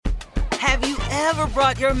Have you ever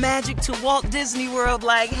brought your magic to Walt Disney World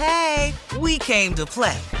like, hey, we came to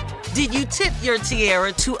play? Did you tip your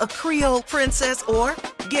tiara to a Creole princess or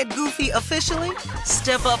get goofy officially?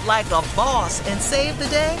 Step up like a boss and save the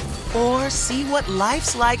day? Or see what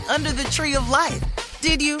life's like under the tree of life?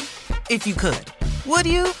 Did you? If you could. Would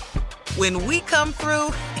you? When we come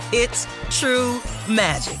through, it's true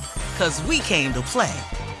magic. 'Cause we came to play.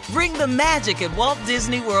 Bring the magic at Walt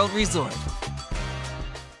Disney World Resort.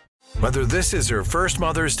 Whether this is her first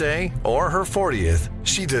Mother's Day or her 40th,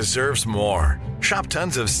 she deserves more. Shop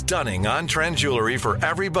tons of stunning on-trend jewelry for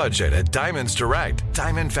every budget at Diamonds Direct.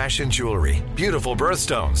 Diamond fashion jewelry, beautiful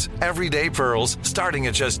birthstones, everyday pearls starting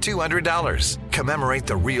at just $200. Commemorate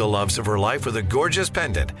the real loves of her life with a gorgeous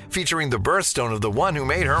pendant featuring the birthstone of the one who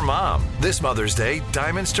made her mom. This Mother's Day,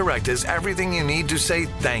 Diamonds Direct is everything you need to say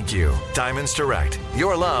thank you. Diamonds Direct,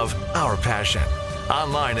 your love, our passion.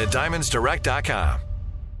 Online at diamondsdirect.com.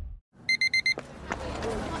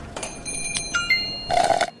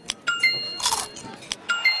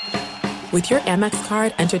 With your Amex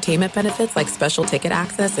card, entertainment benefits like special ticket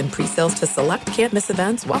access and pre-sales to select can't-miss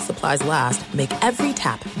events while supplies last make every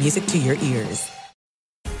tap music to your ears.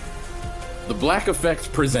 The Black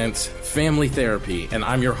Effect presents Family Therapy, and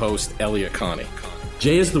I'm your host, Elliot Connie.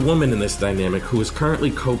 Jay is the woman in this dynamic who is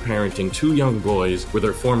currently co-parenting 2 young boys with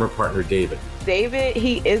her former partner, David. David,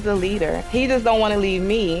 he is a leader. He just don't want to leave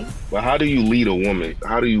me. Well, how do you lead a woman?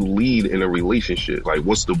 How do you lead in a relationship? Like,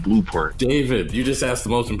 what's the blueprint? David, you just asked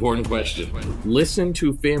the most important question. Listen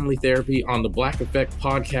to Family Therapy on the Black Effect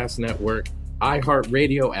Podcast Network,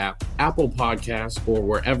 iHeartRadio app, Apple Podcasts, or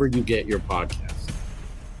wherever you get your podcasts.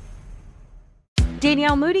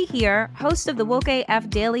 Danielle Moody here, host of the Woke AF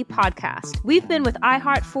Daily podcast. We've been with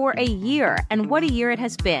iHeart for a year, and what a year it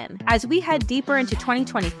has been. As we head deeper into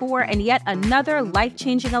 2024 and yet another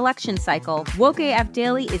life-changing election cycle, Woke AF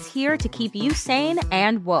Daily is here to keep you sane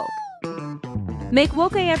and woke. Make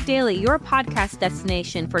Woke AF Daily your podcast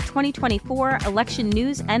destination for 2024 election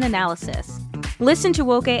news and analysis. Listen to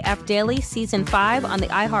Woke AF Daily Season 5 on the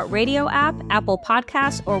iHeartRadio app, Apple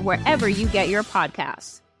Podcasts, or wherever you get your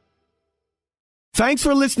podcasts. Thanks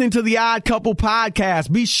for listening to the Odd Couple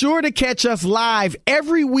podcast. Be sure to catch us live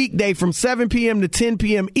every weekday from 7 p.m. to 10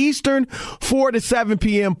 p.m. Eastern, 4 to 7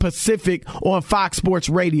 p.m. Pacific on Fox Sports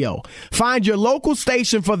Radio. Find your local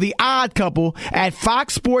station for the Odd Couple at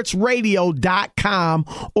foxsportsradio.com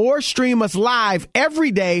or stream us live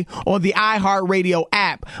every day on the iHeartRadio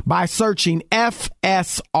app by searching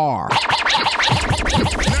FSR. Now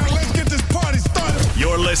let's get this party started.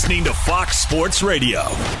 You're listening to Fox Sports Radio.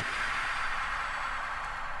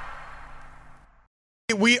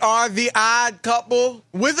 We are the Odd Couple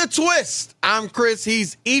with a twist. I'm Chris,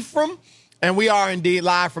 he's Ephraim, and we are indeed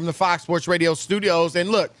live from the Fox Sports Radio studios. And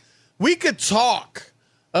look, we could talk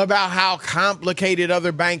about how complicated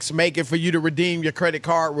other banks make it for you to redeem your credit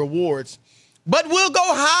card rewards, but we'll go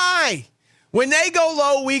high. When they go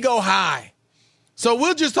low, we go high. So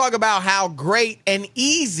we'll just talk about how great and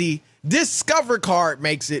easy Discover Card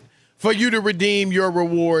makes it for you to redeem your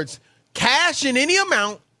rewards, cash in any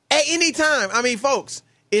amount, at any time. I mean, folks,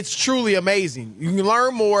 it's truly amazing. You can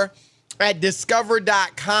learn more at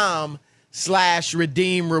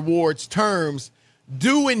discover.com/redeem rewards. Terms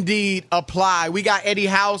do indeed apply. We got Eddie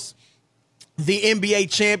House, the NBA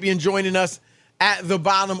champion, joining us at the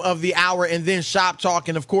bottom of the hour, and then Shop Talk.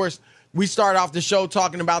 And, of course, we start off the show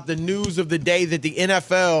talking about the news of the day that the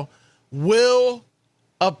NFL will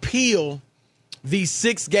appeal the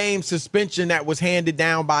 6-game suspension that was handed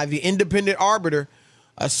down by the independent arbiter,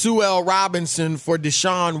 Sue L. Robinson, for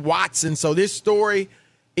Deshaun Watson. So this story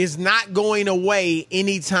is not going away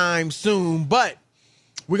anytime soon, but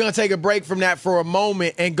we're going to take a break from that for a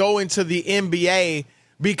moment and go into the NBA,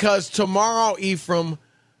 because tomorrow, Ephraim,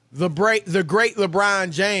 the great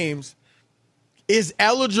LeBron James is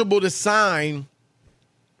eligible to sign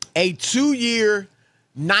a 2-year,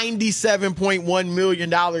 $97.1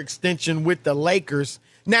 million extension with the Lakers.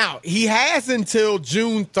 Now, he has until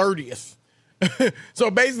June 30th.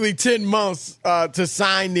 So basically 10 months to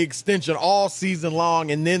sign the extension all season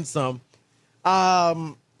long and then some.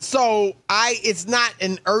 It's not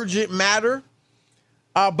an urgent matter,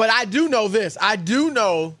 but I do know this. I do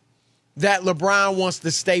know that LeBron wants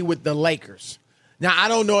to stay with the Lakers. Now, I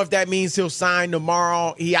don't know if that means he'll sign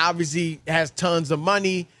tomorrow. He obviously has tons of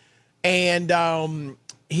money, and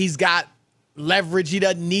he's got leverage. He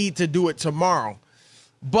doesn't need to do it tomorrow.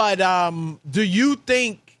 But do you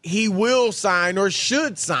think he will sign or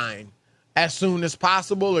should sign as soon as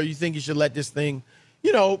possible, or you think he should let this thing,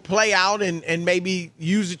 play out and maybe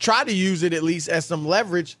try to use it at least as some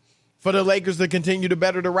leverage for the Lakers to continue to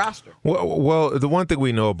better the roster. Well, the one thing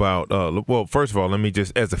we know about, first of all, let me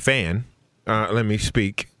just, as a fan, let me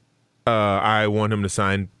speak. I want him to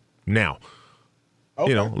sign now.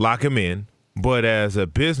 Okay. Lock him in. But as a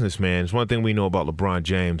businessman, it's one thing we know about LeBron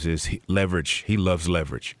James is leverage. He loves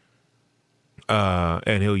leverage.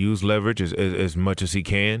 And he'll use leverage as much as he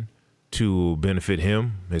can to benefit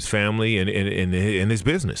him, his family, and his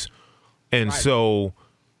business. And so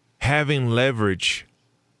having leverage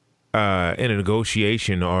in a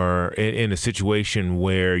negotiation or in a situation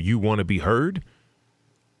where you want to be heard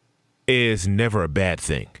is never a bad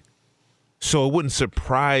thing. So it wouldn't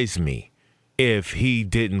surprise me if he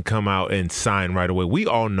didn't come out and sign right away. We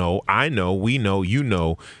all know, I know, we know, you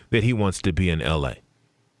know, that he wants to be in L.A.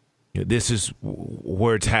 This is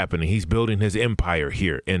where it's happening. He's building his empire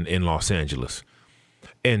here in Los Angeles.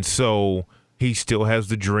 And so he still has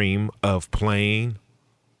the dream of playing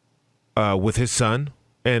with his son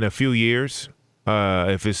in a few years,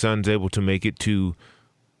 if his son's able to make it to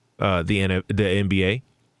the NBA.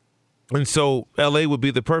 And so L.A. would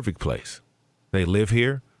be the perfect place. They live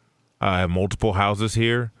here, have multiple houses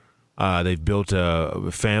here. They've built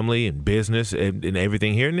a family and business and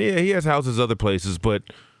everything here. And yeah, he has houses other places, but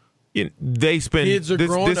they spend. Kids are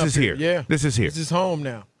growing up. This is here. Yeah, this is here. This is home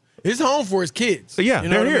now. It's home for his kids. Yeah,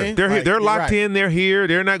 they're here. I mean? They're here. They're locked in. They're here.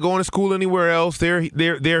 They're not going to school anywhere else. They're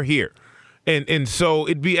here, and so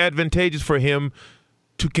it'd be advantageous for him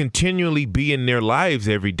to continually be in their lives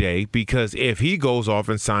every day, because if he goes off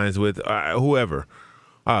and signs with whoever,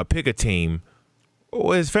 pick a team,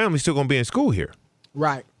 well, his family's still going to be in school here.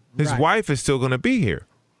 Right. His wife is still going to be here.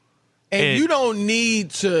 And you don't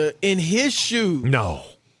need to, in his shoes. No.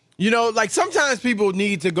 Like sometimes people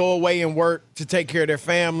need to go away and work to take care of their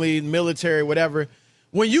family, military, whatever.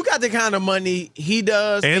 When you got the kind of money he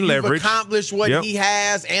does and leverage, you've accomplished what he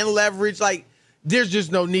has and leverage, like there's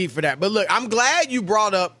just no need for that. But look, I'm glad you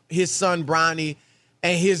brought up his son Bronny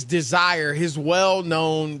and his desire, his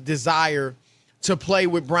well-known desire to play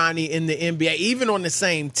with Bronny in the NBA, even on the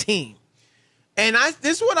same team. And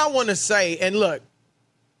this is what I want to say. And look,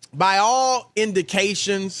 by all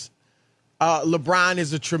indications, LeBron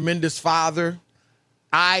is a tremendous father.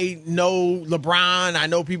 I know LeBron. I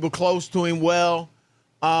know people close to him well.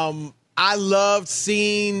 I loved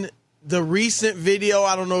seeing the recent video.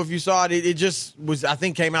 I don't know if you saw it. It just was, I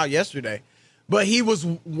think, came out yesterday. But he was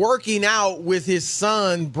working out with his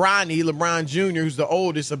son, Bronny, LeBron Jr., who's the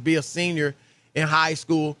oldest, will be a senior in high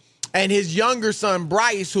school, and his younger son,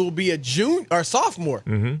 Bryce, who will be a junior or sophomore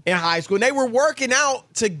in high school. And they were working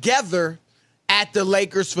out together at the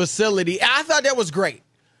Lakers facility. And I thought that was great.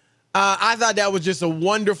 I thought that was just a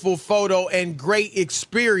wonderful photo and great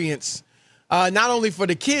experience, not only for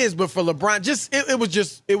the kids, but for LeBron.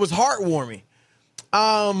 It was heartwarming.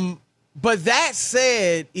 But that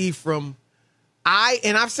said, Ephraim,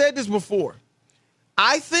 I've said this before,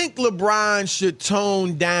 I think LeBron should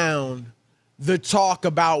tone down the talk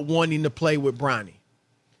about wanting to play with Bronny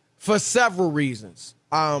for several reasons.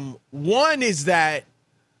 One is that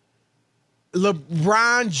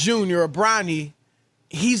LeBron Jr. or Bronny,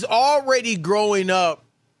 he's already growing up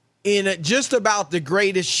in just about the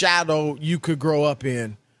greatest shadow you could grow up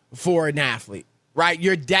in for an athlete, right?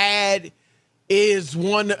 Your dad is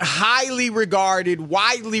one highly regarded,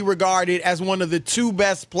 widely regarded as one of the two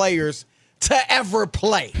best players to ever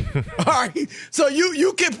play. All right. So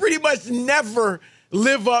you can pretty much never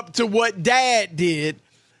live up to what dad did.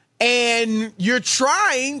 And you're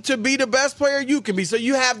trying to be the best player you can be. So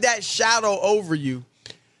you have that shadow over you.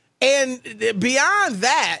 And beyond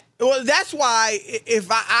that, well, that's why if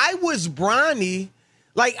I was Bronny,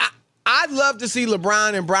 like I'd love to see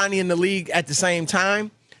LeBron and Bronny in the league at the same time.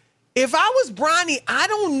 If I was Bronny, I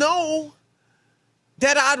don't know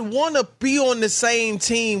that I'd want to be on the same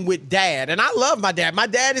team with dad. And I love my dad. My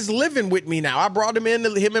dad is living with me now. I brought him and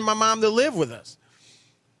my mom to live with us.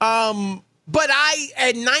 But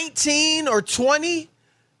at 19 or 20,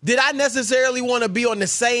 did I necessarily want to be on the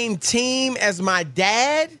same team as my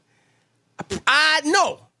dad?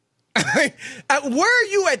 No. Where are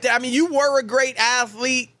you at that? I mean, you were a great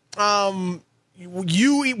athlete.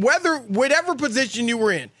 Whatever position you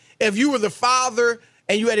were in, if you were the father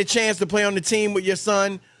and you had a chance to play on the team with your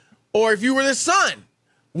son, or if you were the son,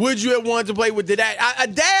 would you have wanted to play with the dad?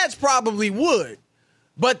 Dads probably would,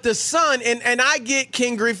 but the son, and I get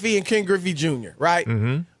King Griffey and King Griffey Jr., right?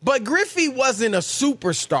 Mm-hmm. But Griffey wasn't a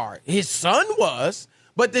superstar. His son was,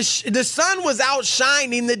 but the son was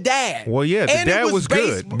outshining the dad. Well, yeah, the dad was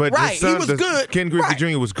good, but right, he was good. Ken Griffey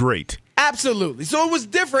Jr. was great. Absolutely. So it was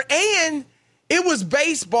different, and it was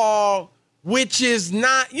baseball which is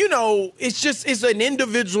not, it's an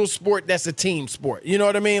individual sport that's a team sport. You know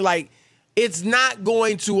what I mean? Like, it's not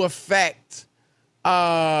going to affect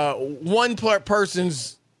one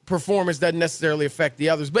person's performance doesn't necessarily affect the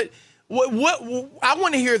others. But what I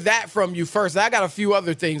want to hear that from you first. I got a few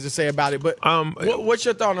other things to say about it, but what's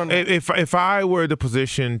your thought on that? If I were in the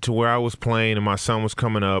position to where I was playing and my son was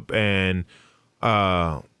coming up and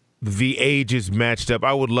the ages matched up,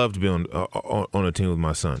 I would love to be on a team with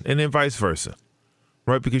my son, and then vice versa,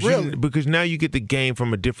 right? Because now you get the game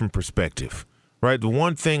from a different perspective, right? The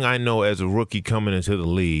one thing I know as a rookie coming into the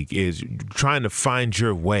league is trying to find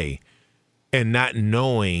your way and not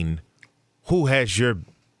knowing who has your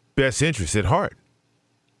best interest at heart.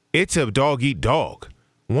 It's a dog eat dog.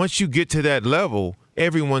 Once you get to that level,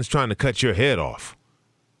 everyone's trying to cut your head off,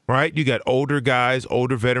 right? You got older guys,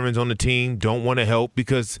 older veterans on the team don't want to help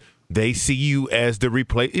because they see you as the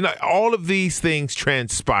replace. All of these things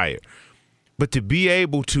transpire. But to be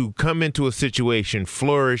able to come into a situation,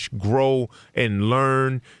 flourish, grow, and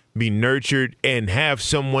learn, be nurtured, and have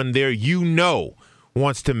someone there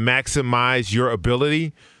wants to maximize your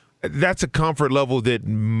ability, that's a comfort level that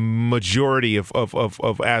majority of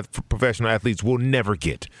professional athletes will never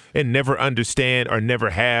get and never understand or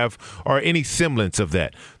never have or any semblance of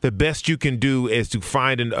that. The best you can do is to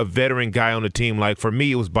find a veteran guy on the team. Like for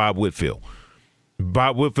me, it was Bob Whitfield.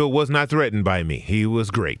 Bob Whitfield was not threatened by me. He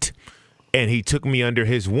was great. And he took me under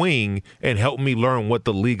his wing and helped me learn what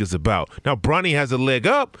the league is about. Now, Bronny has a leg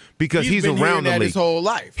up because he's around the league his whole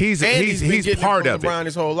life. He's part of it.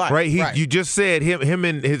 His whole life. Right? You just said him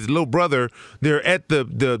and his little brother, they're at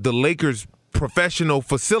the Lakers professional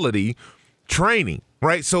facility training,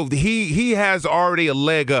 right? So he has already a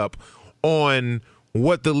leg up on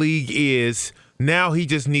what the league is. Now he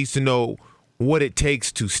just needs to know what it takes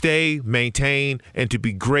to stay, maintain, and to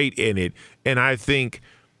be great in it. And I think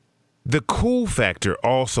the cool factor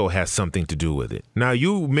also has something to do with it. Now,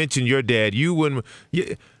 you mentioned your dad.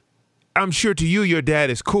 I'm sure to you, your dad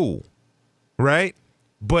is cool, right?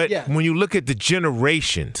 But when you look at the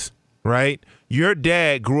generations, right, your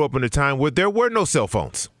dad grew up in a time where there were no cell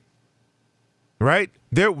phones, right?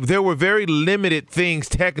 There were very limited things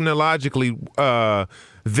technologically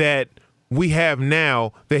that we have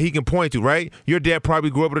now that he can point to, right? Your dad probably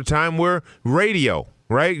grew up at a time where radio,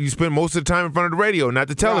 right? You spend most of the time in front of the radio, not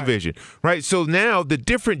the television, right? So now the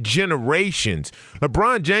different generations.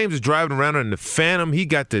 LeBron James is driving around in the Phantom. He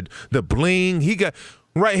got the bling. He got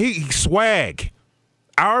he swag.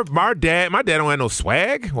 My dad don't have no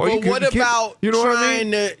swag. Well, what about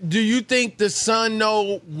do you think the son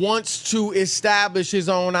wants to establish his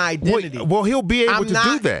own identity? Well, he'll be able to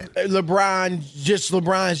do that.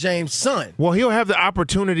 LeBron James' son. Well, he'll have the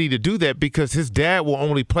opportunity to do that because his dad will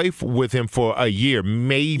only play with him for a year,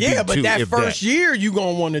 maybe two. Yeah, but that first year, you're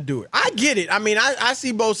going to want to do it. I get it. I mean, I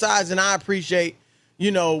see both sides, and I appreciate,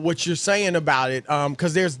 what you're saying about it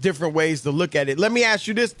because there's different ways to look at it. Let me ask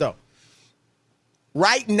you this, though.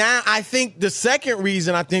 Right now, I think the second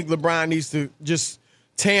reason I think LeBron needs to just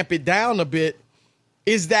tamp it down a bit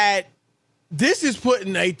is that this is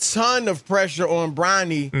putting a ton of pressure on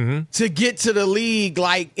Bronny to get to the league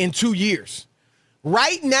like in 2 years.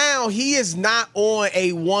 Right now, he is not on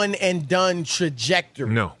a one-and-done trajectory.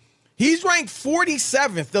 No. He's ranked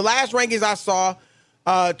 47th. The last rankings I saw,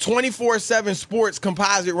 24/7 Sports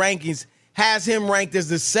composite rankings, has him ranked as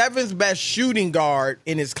the 7th best shooting guard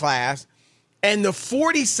in his class and the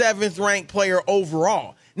 47th ranked player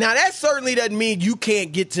overall. Now, that certainly doesn't mean you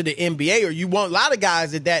can't get to the NBA, or you won't. A lot of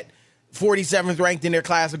guys at that 47th ranked in their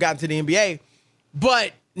class have gotten to the NBA,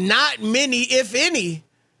 but not many, if any,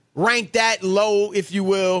 ranked that low, if you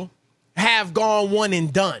will, have gone one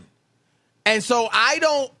and done. And so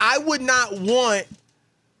I would not want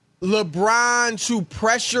LeBron to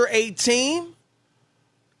pressure a team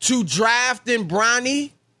to draft in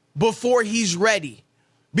Bronny before he's ready,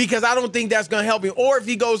 because I don't think that's going to help him. Or if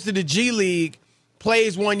he goes to the G League,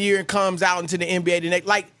 plays 1 year, and comes out into the NBA the next,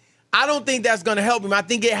 I don't think that's going to help him. I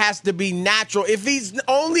think it has to be natural. If he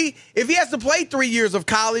has to play 3 years of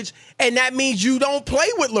college and that means you don't play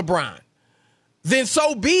with LeBron, then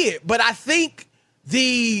so be it. But I think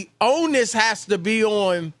the onus has to be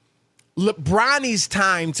on Bronny's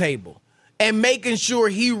timetable and making sure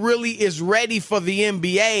he really is ready for the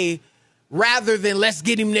NBA rather than let's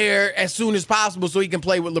get him there as soon as possible so he can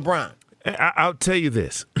play with LeBron. I'll tell you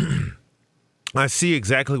this. I see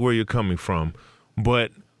exactly where you're coming from,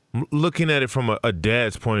 but looking at it from a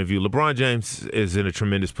dad's point of view, LeBron James is in a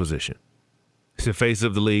tremendous position. He's the face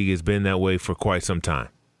of the league, has been that way for quite some time.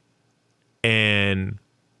 And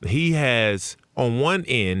he has, on one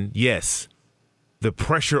end, yes, the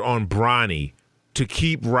pressure on Bronny to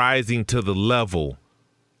keep rising to the level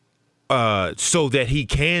so that he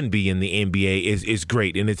can be in the NBA is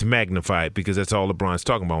great, and it's magnified because that's all LeBron's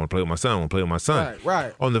talking about. I want to play with my son. I want to play with my son.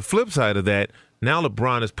 Right. On the flip side of that, now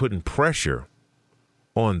LeBron is putting pressure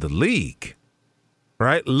on the league.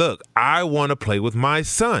 Right? Look, I want to play with my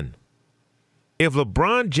son. If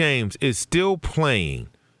LeBron James is still playing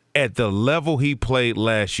at the level he played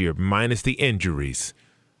last year, minus the injuries,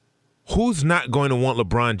 who's not going to want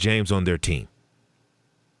LeBron James on their team?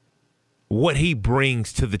 What he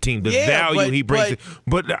brings to the team, the value he brings.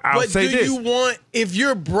 But I'll say this. Do you want, if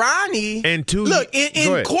you're Bronny, look,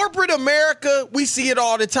 in corporate America, we see it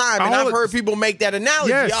all the time, and I've heard people make that analogy.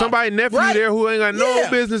 Yeah, somebody nephew there who ain't got no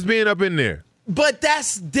business being up in there. But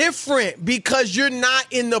that's different because you're not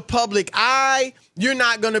in the public eye. You're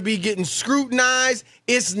not going to be getting scrutinized.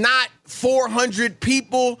 It's not 400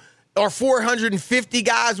 people or 450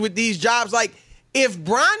 guys with these jobs. Like, if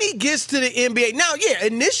Bronny gets to the NBA, now,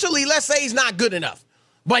 initially, let's say he's not good enough,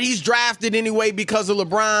 but he's drafted anyway because of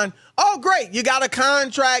LeBron. Oh, great. You got a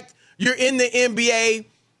contract. You're in the NBA.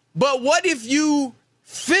 But what if you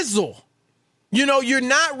fizzle? You know, you're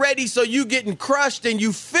not ready, so you getting crushed and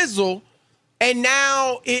you fizzle. And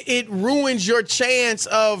now it ruins your chance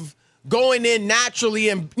of going in naturally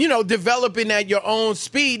and, developing at your own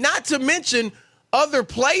speed. Not to mention other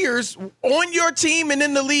players on your team and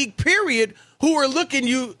in the league, period, who are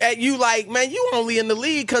looking at you like, man, you only in the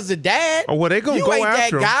league because of dad. Oh, well, they're going to go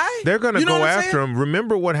after him. Guy. They're going to go after him.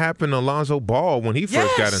 Remember what happened to Alonzo Ball when he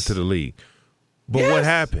first got into the league. But what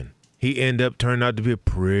happened? He ended up turning out to be a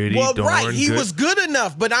pretty darn good. He was good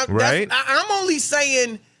enough. But I'm only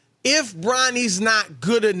saying – if Bronny's not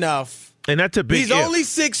good enough, and that's a big he's only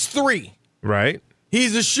 6'3". Right.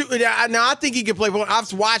 He's a shooter. Now, I think he can play.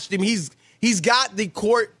 I've watched him. He's got the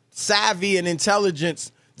court savvy and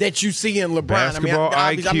intelligence that you see in LeBron. Basketball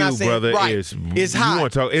IQ, I'm not saying, brother, is high. You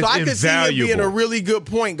want to talk, it's so I can invaluable. see him being a really good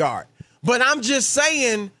point guard. But I'm just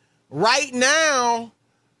saying, right now,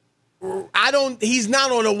 he's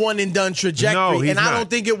not on a one-and-done trajectory, I don't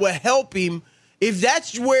think it will help him. If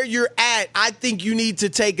that's where you're at, I think you need to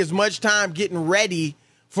take as much time getting ready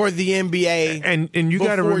for the NBA. And you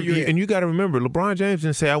got to remember, LeBron James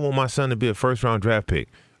didn't say, "I want my son to be a first-round draft pick.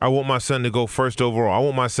 I want my son to go first overall. I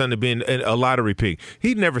want my son to be a lottery pick."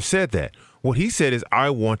 He never said that. What he said is, "I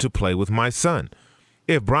want to play with my son."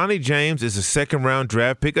 If Bronny James is a second-round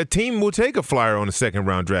draft pick, a team will take a flyer on a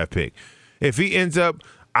second-round draft pick. If he ends up,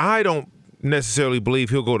 I don't necessarily believe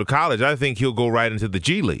he'll go to college. I think he'll go right into the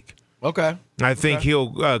G League. Okay. I think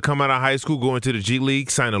he'll come out of high school, go into the G League,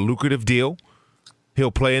 sign a lucrative deal. He'll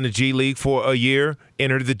play in the G League for a year,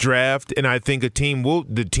 enter the draft, and I think the team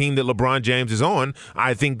that LeBron James is on,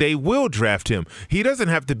 I think they will draft him. He doesn't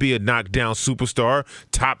have to be a knockdown superstar,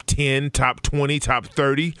 top 10, top 20, top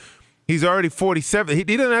 30. He's already 47. He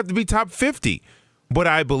doesn't have to be top 50. But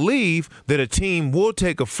I believe that a team will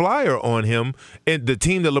take a flyer on him, and the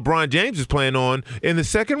team that LeBron James is playing on in the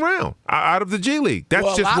second round out of the G League.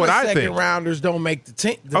 That's just what I think. Second rounders don't make the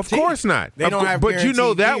team. Of course not. They don't have but you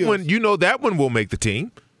know that deals. one. You know that one will make the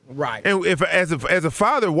team. Right. And if as a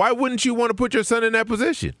father, why wouldn't you want to put your son in that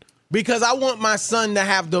position? Because I want my son to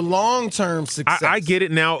have the long-term success. I get it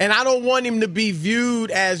now. And I don't want him to be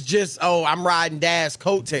viewed as just, I'm riding dad's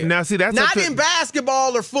coattail. Now, see, that's not in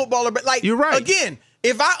basketball or football. You're right. Again,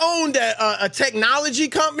 if I owned a technology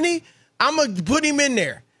company, I'm going to put him in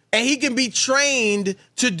there. And he can be trained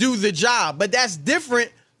to do the job. But that's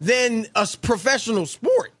different than a professional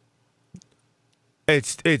sport.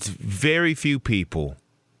 It's very few people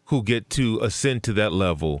who get to ascend to that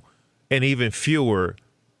level, and even fewer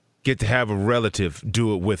get to have a relative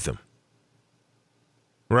do it with them.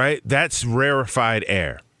 Right? That's rarefied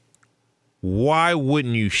air. Why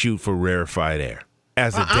wouldn't you shoot for rarefied air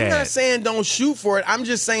as a dad? I'm not saying don't shoot for it. I'm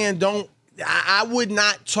just saying don't. I would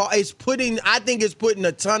not talk. I think it's putting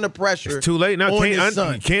a ton of pressure. It's too late now.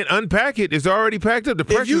 You can't unpack it. It's already packed up. The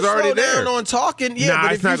pressure's already there. If you slow down on talking,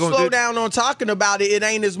 but if you slow down on talking about it, it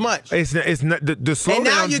ain't as much. It's not the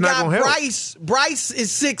slowdown's not going to help. Bryce. Bryce is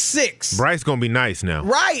 6'6". Bryce going to be nice now.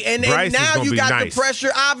 Right, and now you got the pressure.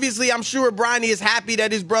 Obviously, I'm sure Bronny is happy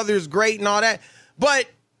that his brother is great and all that, but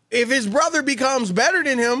if his brother becomes better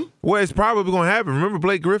than him, well, it's probably going to happen. Remember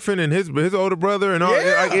Blake Griffin and his older brother and all.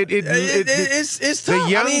 Yeah, it's tough.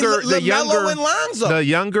 The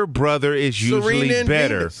younger brother is usually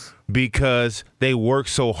better because they work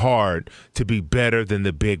so hard to be better than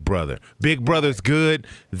the big brother. Big brother's good.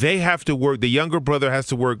 They have to work. The younger brother has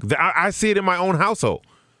to work. I see it in my own household.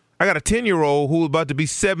 I got a 10-year-old who's about to be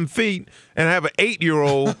 7 feet, and I have an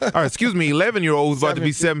 11-year-old who's about to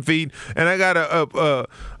be 7 feet, and I got a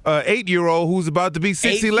 8-year-old who's about to be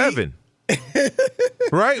 6'11".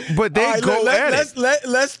 Right? But they go at it.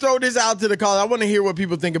 Let's throw this out to the call. I want to hear what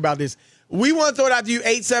people think about this. We want to throw it out to you,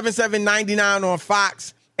 877-99 on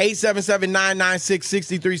Fox,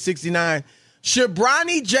 877-996-6369. Should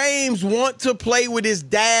Bronny James want to play with his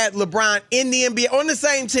dad, LeBron, in the NBA, on the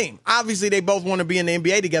same team? Obviously, they both want to be in the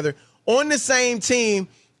NBA together, on the same team.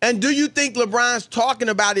 And do you think LeBron's talking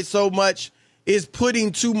about it so much is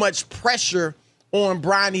putting too much pressure on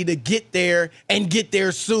Bronny to get there and get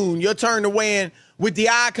there soon? Your turn to weigh in with the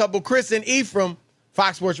odd couple, Chris and Ephraim,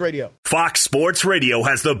 Fox Sports Radio. Fox Sports Radio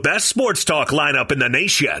has the best sports talk lineup in the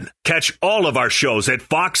nation. Catch all of our shows at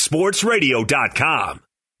foxsportsradio.com.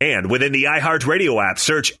 And within the iHeartRadio app,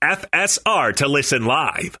 search FSR to listen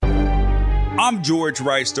live. I'm George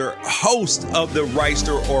Reister, host of the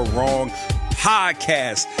Reister or Wrong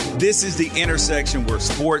podcast. This is the intersection where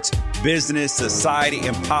sports, business, society,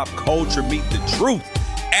 and pop culture meet the truth.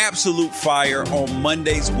 Absolute fire on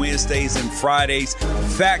Mondays, Wednesdays, and Fridays.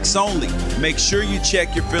 Facts only. Make sure you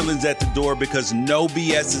check your feelings at the door because no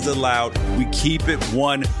BS is allowed. We keep it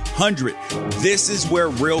 100. This is where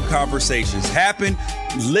real conversations happen.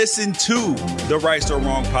 Listen to the Right or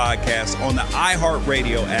Wrong podcast on the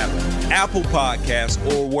iHeartRadio app, Apple Podcasts,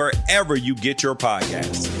 or wherever you get your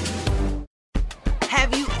podcasts.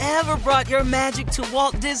 Have you ever brought your magic to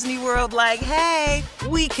Walt Disney World like, hey,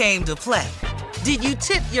 we came to play? Did you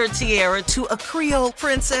tip your tiara to a Creole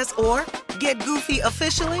princess or get goofy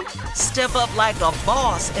officially? Step up like a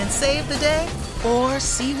boss and save the day? Or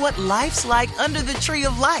see what life's like under the tree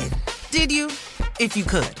of life? Did you? If you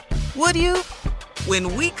could. Would you?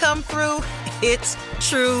 When we come through, it's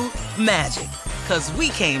true magic. 'Cause we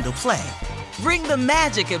came to play. Bring the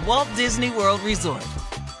magic at Walt Disney World Resort.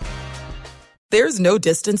 There's no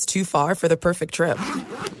distance too far for the perfect trip.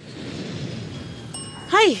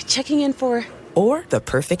 Hi, checking in for... Or the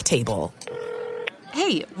perfect table.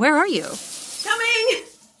 Hey, where are you? Coming!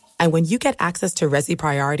 And when you get access to Resi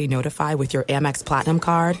Priority Notify with your Amex Platinum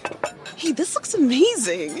card... Hey, this looks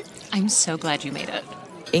amazing. I'm so glad you made it.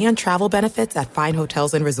 And travel benefits at fine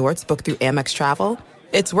hotels and resorts booked through Amex Travel,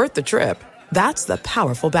 it's worth the trip. That's the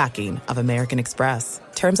powerful backing of American Express.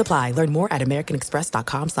 Terms apply. Learn more at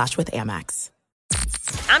americanexpress.com/withAmex.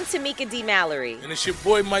 I'm Tamika D. Mallory. And it's your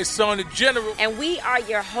boy, my son, the General. And we are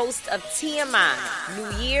your hosts of TMI.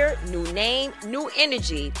 New year, new name, new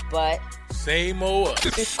energy, but... same old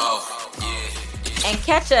us. Oh, yeah. And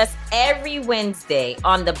catch us every Wednesday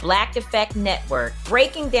on the Black Effect Network,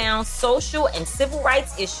 breaking down social and civil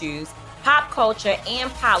rights issues, pop culture,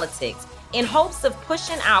 and politics in hopes of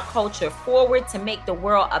pushing our culture forward to make the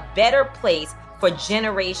world a better place for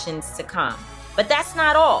generations to come. But that's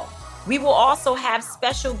not all. We will also have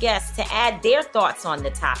special guests to add their thoughts on the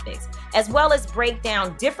topics, as well as break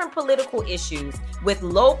down different political issues with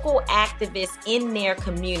local activists in their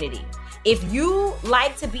community. If you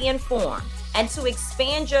like to be informed and to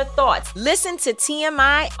expand your thoughts, listen to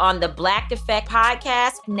TMI on the Black Effect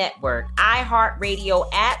Podcast Network, iHeartRadio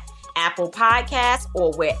app, Apple Podcasts,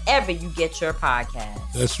 or wherever you get your podcasts.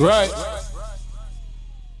 That's right.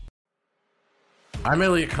 I'm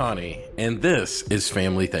Elliot Connie, and this is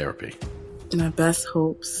Family Therapy. My best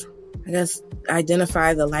hopes, I guess,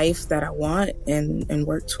 identify the life that I want and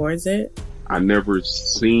work towards it. I never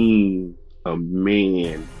seen a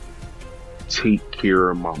man take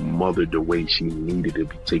care of my mother the way she needed to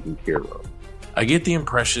be taken care of. I get the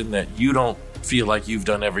impression that you don't feel like you've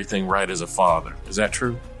done everything right as a father. Is that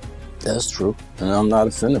true? That's true, and I'm not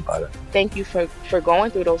offended by that. Thank you for going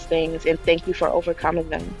through those things, and thank you for overcoming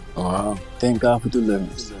them. Thank God for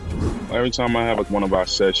deliverance. Every time I have one of our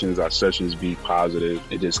sessions be positive.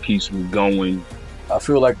 It just keeps me going. I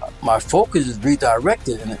feel like my focus is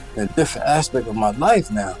redirected in a different aspect of my life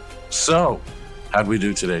now. So, how'd we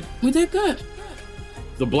do today? We did good.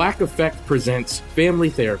 The Black Effect presents Family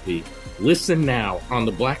Therapy. Listen now on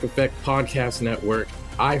the Black Effect Podcast Network,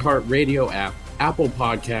 iHeartRadio app, Apple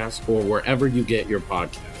Podcasts, or wherever you get your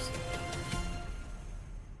podcasts.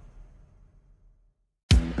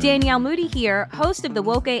 Danielle Moody here, host of the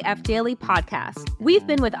Woke AF Daily podcast. We've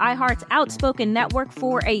been with iHeart's Outspoken Network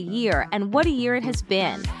for a year, and what a year it has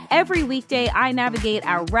been. Every weekday, I navigate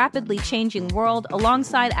our rapidly changing world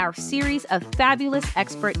alongside our series of fabulous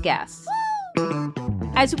expert guests.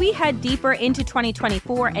 As we head deeper into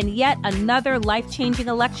 2024 and yet another life-changing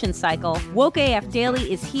election cycle, Woke AF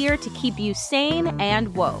Daily is here to keep you sane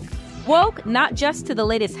and woke. Woke not just to the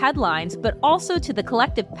latest headlines, but also to the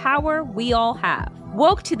collective power we all have.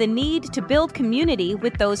 Woke to the need to build community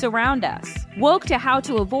with those around us. Woke to how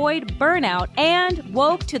to avoid burnout, and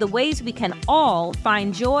woke to the ways we can all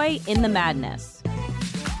find joy in the madness.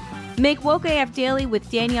 Make Woke AF Daily with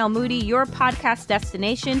Danielle Moody your podcast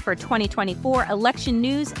destination for 2024 election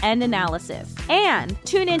news and analysis. And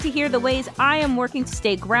tune in to hear the ways I am working to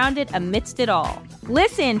stay grounded amidst it all.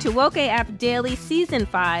 Listen to Woke AF Daily Season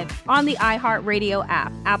 5 on the iHeartRadio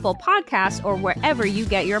app, Apple Podcasts, or wherever you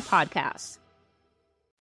get your podcasts.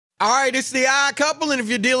 All right, it's the Odd Couple, and if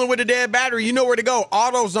you're dealing with a dead battery, you know where to go.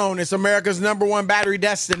 AutoZone is America's #1 battery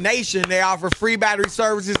destination. They offer free battery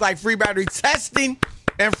services like free battery testing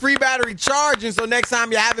and free battery charging. So next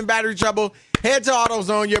time you're having battery trouble, head to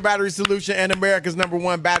AutoZone, your battery solution, and America's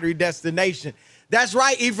 #1 battery destination. That's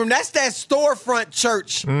right, Ephraim. That's that storefront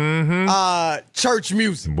church, church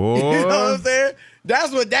music. Boy. You know what I'm saying?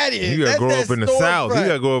 That's what that is. You gotta grow That's up in the South. You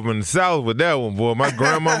gotta grow up in the South with that one, boy. My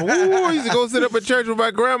grandmama, I used to go sit up at church with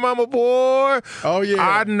my grandmama, boy. Oh yeah.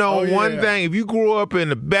 I know one thing. If you grew up in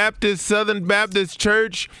the Southern Baptist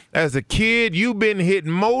church as a kid, you've been hit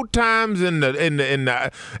more times in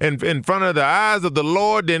front of the eyes of the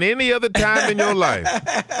Lord than any other time in your life.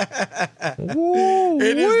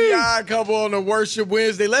 It is the Odd Couple on the Worship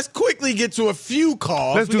Wednesday. Let's quickly get to a few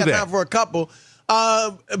calls. Let's do that. We got time for a couple.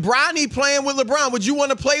 Bronny playing with LeBron. Would you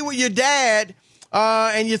want to play with your dad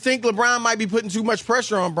and you think LeBron might be putting too much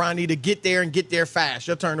pressure on Bronny to get there and get there fast?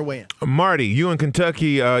 Your turn to win. Marty, you in Kentucky,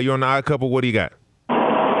 you're on the Odd Couple. What do you got?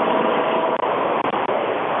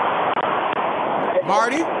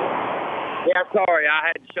 Marty? Yeah, sorry. I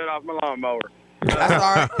had to shut off my lawnmower. That's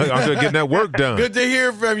all right. I'm just getting that work done. Good to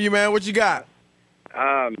hear from you, man. What you got?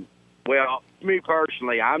 Well, me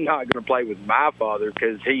personally, I'm not going to play with my father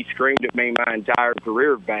because he screamed at me my entire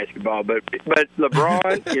career of basketball. But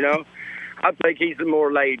LeBron, you know, I think he's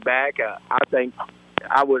more laid back. I think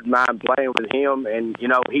I wouldn't mind playing with him. And, you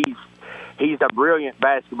know, he's a brilliant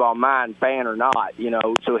basketball mind, fan or not, you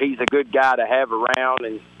know, so he's a good guy to have around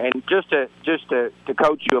and just to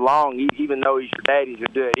coach you along, even though he's your dad, he's going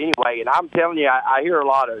to do it anyway. And I'm telling you, I hear a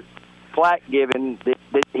lot of flack given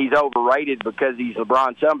that he's overrated because he's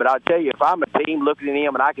LeBron's son. But I'll tell you, if I'm a team looking at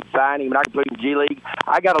him and I can sign him and I can put him in G League,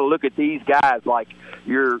 I got to look at these guys like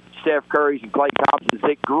your Steph Curry's and Klay Thompsons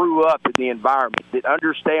that grew up in the environment, that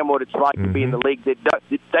understand what it's like to be in the league, that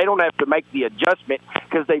they don't have to make the adjustment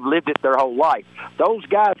because they've lived it their whole life. Those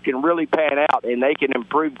guys can really pan out and they can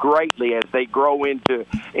improve greatly as they grow into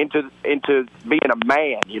being a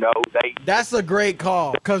man. You know, that's a great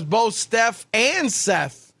call because both Steph and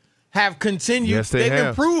Seth have continued. Yes, they've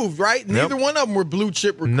improved, right? Neither one of them were blue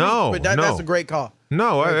chip recruits, but that's a great call.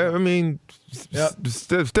 No, I mean,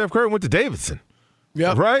 Steph Curry went to Davidson.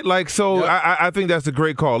 Yep. Right? Like, so I think that's a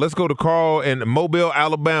great call. Let's go to Carl in Mobile,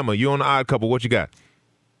 Alabama. You on the Odd Couple. What you got?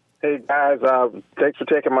 Hey, guys. Thanks for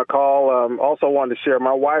taking my call. Also wanted to share.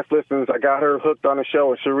 My wife listens. I got her hooked on the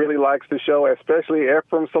show, and she really likes the show, especially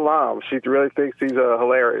Ephraim Salam. She really thinks he's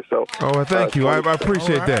hilarious. So, thank you. I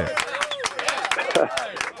appreciate that.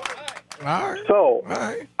 All right. So,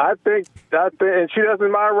 I think, and she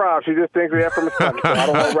doesn't mind Rob. She just thinks Ephraim is funny. So I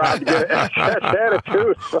don't want Rob to get that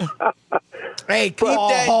attitude. Hey, keep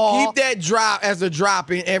that drop as a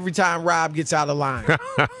drop in every time Rob gets out of line. All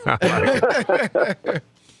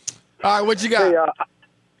right, what you got?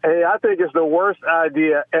 Hey, I think it's the worst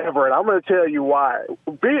idea ever, and I'm going to tell you why.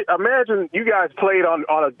 Imagine you guys played on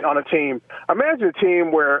a team. Imagine a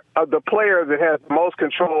team where the player that has the most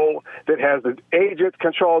control, that has the agent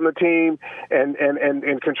controlling the team,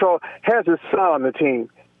 and control has his son on the team.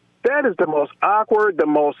 That is the most awkward, the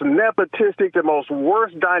most nepotistic, the most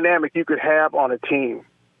worst dynamic you could have on a team.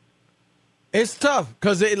 It's tough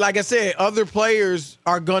because, like I said, other players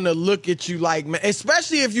are going to look at you like, man,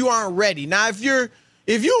 especially if you aren't ready. Now, if you're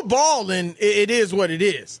balling, it is what it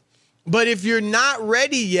is. But if you're not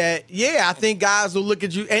ready yet, I think guys will look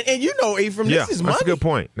at you. And you know, Ephraim, this is money. That's a good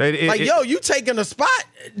point. You taking a spot.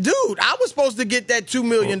 Dude, I was supposed to get that $2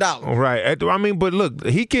 million. Right. I mean, but look,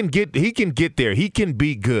 he can get there. He can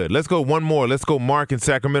be good. Let's go one more. Let's go Mark in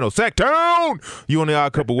Sacramento. Sacktown! You on the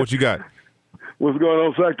Odd Couple. What you got? What's going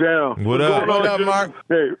on, Sacktown? What up, Mark?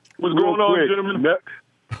 Hey, what's going on, gentlemen?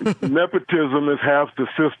 Nepotism is half the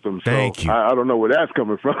system. So Thank you. I don't know where that's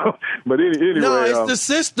coming from. But anyway. No, it's the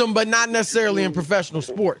system, but not necessarily in professional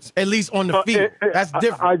sports, at least on the field. That's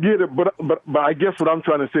different. I get it, but I guess what I'm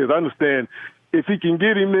trying to say is I understand if he can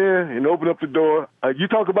get him there and open up the door. You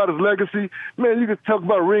talk about his legacy. Man, you can talk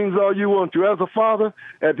about rings all you want to. As a father,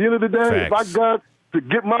 at the end of the day, if I got to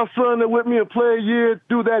get my son there with me and play a year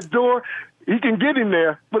through that door, he can get him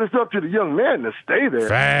there, but it's up to the young man to stay there.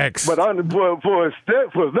 Facts. But for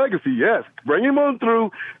his legacy, yes. Bring him on through,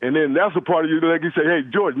 and then that's a part of your legacy. Say, hey,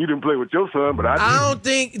 Jordan, you didn't play with your son, but I did. I don't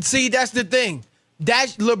think – see, that's the thing.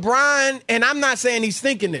 That's LeBron, and I'm not saying he's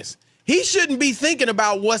thinking this. He shouldn't be thinking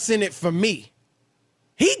about what's in it for me.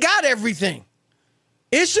 He got everything.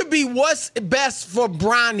 It should be what's best for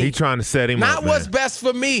Bronny. He trying to set him not up. Not what's best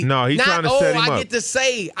for me. No, he's trying to set him up. I get to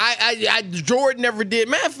say, Jordan never did.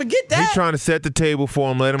 Man, forget that. He's trying to set the table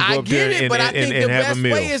for him, let him go up there and have a meal. But I think the best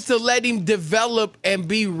way is to let him develop and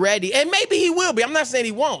be ready. And maybe he will be. I'm not saying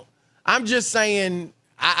he won't. I'm just saying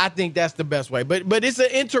I think that's the best way. But it's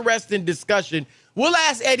an interesting discussion. We'll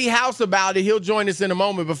ask Eddie House about it. He'll join us in a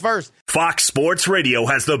moment. But first, Fox Sports Radio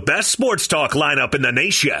has the best sports talk lineup in the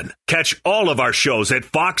nation. Catch all of our shows at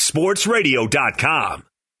foxsportsradio.com.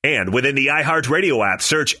 And within the iHeartRadio app,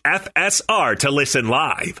 search FSR to listen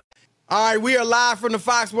live. All right, we are live from the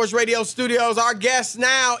Fox Sports Radio studios. Our guest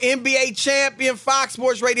now, NBA champion, Fox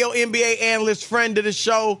Sports Radio NBA analyst, friend of the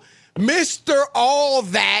show, Mr. All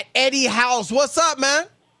That, Eddie House. What's up, man?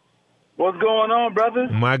 What's going on, brother?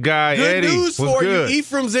 My guy, good Eddie. News What's for good? you.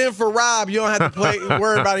 Ephraim's in for Rob. You don't have to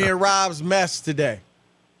worry about hearing Rob's mess today.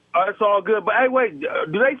 It's all good. But, hey, wait, do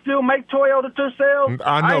they still make Toyota cells?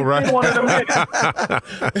 I know, right? Seen one in a minute.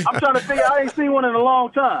 I'm trying to figure. I ain't seen one in a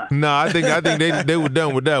long time. No, I think they were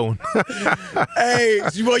done with that one. Hey,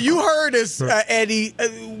 well, you heard us, Eddie.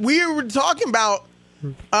 We were talking about.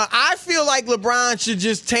 I feel like LeBron should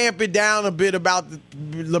just tamp it down a bit about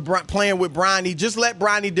LeBron playing with Bronny. Just let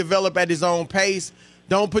Bronny develop at his own pace.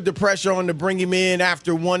 Don't put the pressure on to bring him in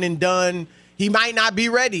after one and done. He might not be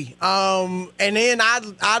ready. And then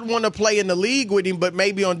I'd want to play in the league with him, but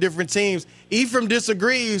maybe on different teams. Ephraim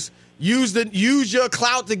disagrees. Use your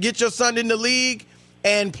clout to get your son in the league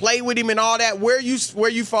and play with him and all that. Where you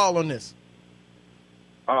fall on this?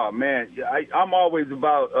 Oh man, I'm always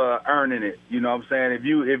about earning it. You know what I'm saying? If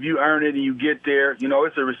you earn it and you get there, you know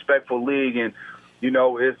it's a respectful league, and you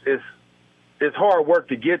know it's hard work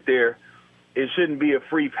to get there. It shouldn't be a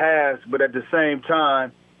free pass, but at the same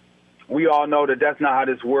time, we all know that that's not how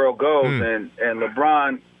this world goes. And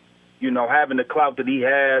LeBron, you know, having the clout that he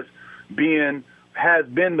has been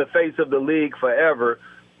the face of the league forever.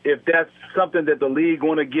 If that's something that the league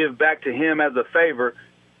want to give back to him as a favor,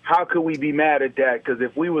 how could we be mad at that? Because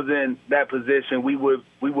if we was in that position, we would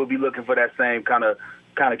be looking for that same kind of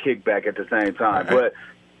kickback at the same time. But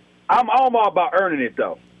I'm all about earning it,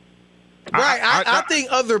 though. Right. I think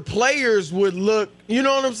other players would look, you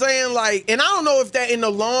know what I'm saying? Like, and I don't know if that in the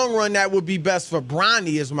long run that would be best for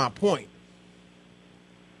Bronny is my point.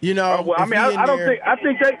 You know, well, I mean,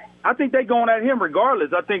 I think they going at him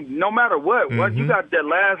regardless. I think no matter what, what you got that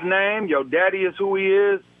last name, your daddy is who he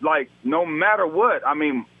is. Like, no matter what. I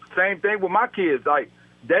mean, same thing with my kids. Like,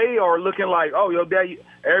 they are looking like, oh, your daddy.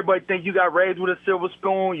 Everybody think you got raised with a silver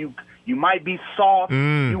spoon. You might be soft.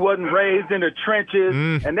 You wasn't raised in the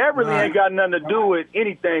trenches, and that really ain't got nothing to do with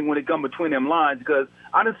anything when it comes between them lines. Because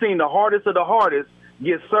I done seen the hardest of the hardest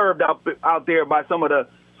get served out there by some of the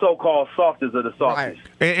so-called softest of the softest.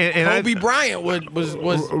 Right. And Kobe Bryant was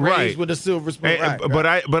raised with a silver spoon.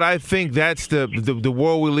 But I think that's the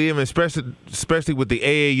world we live in, especially with the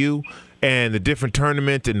AAU and the different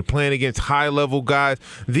tournaments and playing against high-level guys.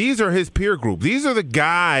 These are his peer group. These are the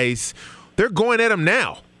guys. They're going at him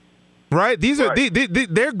now. Right?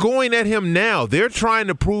 They're going at him now. They're trying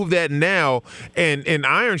to prove that now, and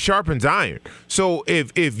iron sharpens iron. So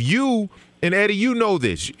if you and Eddie, you know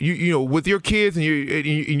this, you know with your kids and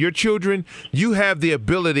your children, you have the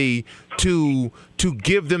ability to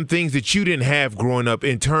give them things that you didn't have growing up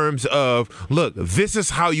in terms of, look, this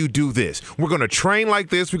is how you do this. We're going to train like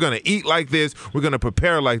this. We're going to eat like this. We're going to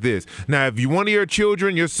prepare like this. Now, if one of your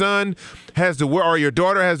children, your son or your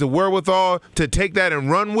daughter has the wherewithal to take that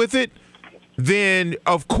and run with it, then,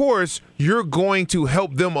 of course, you're going to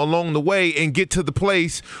help them along the way and get to the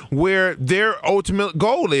place where their ultimate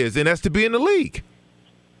goal is, and that's to be in the league.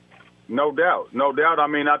 No doubt. I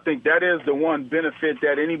mean, I think that is the one benefit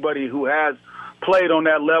that anybody who has played on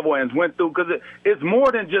that level and went through, because it's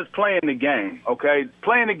more than just playing the game, okay?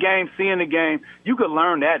 Playing the game, seeing the game, you could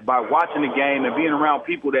learn that by watching the game and being around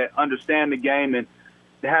people that understand the game and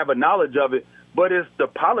have a knowledge of it. But it's the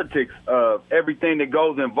politics of everything that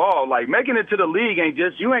goes involved. Like, making it to the league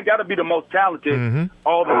you ain't got to be the most talented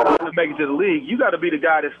all the time to make it to the league. You got to be the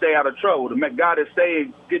guy that stay out of trouble, the guy that stay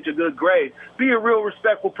and get your good grade. Be a real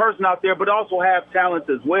respectful person out there, but also have talent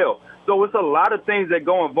as well. So it's a lot of things that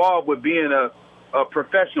go involved with being a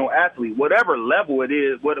professional athlete, whatever level it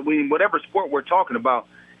is, whatever sport we're talking about.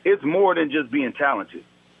 It's more than just being talented.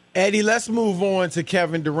 Eddie, let's move on to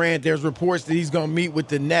Kevin Durant. There's reports that he's going to meet with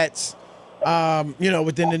the Nets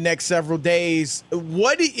within the next several days.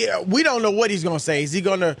 We don't know what he's going to say. Is he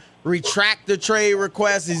going to retract the trade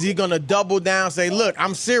request? Is he going to double down, say, look,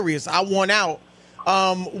 I'm serious, I want out?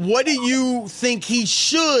 What do you think he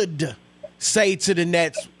should say to the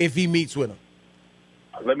Nets if he meets with them?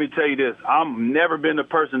 let me tell you this. I'm never been the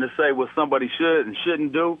person to say what somebody should and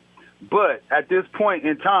shouldn't do. But at this point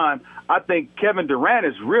in time, I think Kevin Durant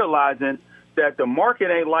is realizing that the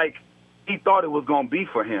market ain't like he thought it was going to be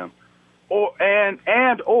for him. Or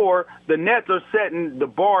the Nets are setting the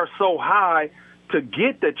bar so high to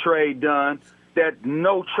get the trade done that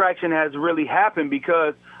no traction has really happened,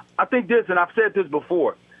 because I think this, and I've said this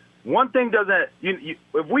before, one thing doesn't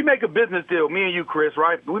if we make a business deal, me and you, Chris,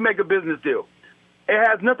 right? We make a business deal. It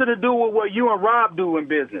has nothing to do with what you and Rob do in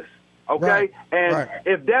business, okay? Right. And Right.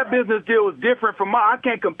 if that business deal is different from mine, I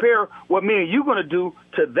can't compare what me and you going to do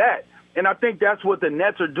to that. And I think that's what the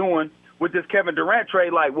Nets are doing with this Kevin Durant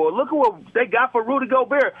trade. Like, well, look at what they got for Rudy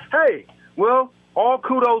Gobert. Hey, well, all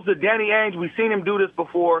kudos to Danny Ainge. We've seen him do this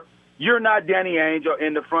before. You're not Danny Ainge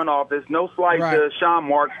in the front office. No slight to Sean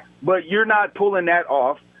Marks, but you're not pulling that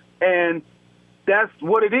off. And that's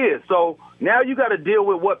what it is. So now you got to deal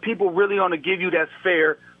with what people really want to give you that's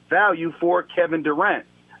fair value for Kevin Durant.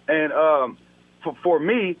 And for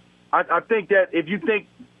me, I think that if you think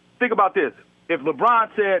about this. If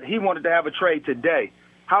LeBron said he wanted to have a trade today,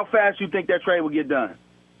 how fast do you think that trade would get done?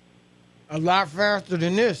 A lot faster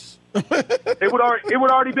than this. It would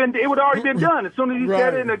already been done. As soon as he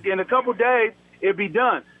said it in a couple days, it'd be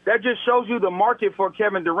done. That just shows you the market for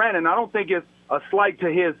Kevin Durant, and I don't think it's a slight to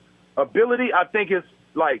his ability. I think it's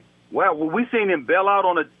like, well, we seen him bail out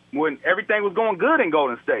when everything was going good in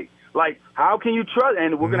Golden State. Like, how can you trust?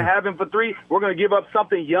 And we're going to have him for 3. We're going to give up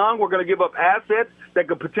something young. We're going to give up assets that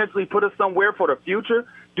could potentially put us somewhere for the future.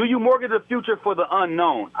 Do you mortgage the future for the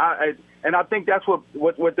unknown? I think that's what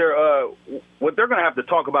they're going to have to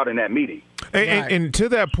talk about in that meeting. And to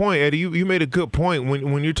that point, Eddie, you made a good point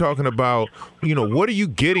when you're talking about, what are you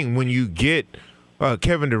getting when you get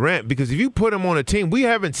Kevin Durant? Because if you put him on a team, we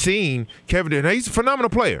haven't seen Kevin Durant. Now, he's a phenomenal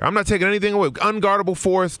player. I'm not taking anything away. Unguardable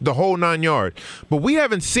force, the whole 9 yards. But we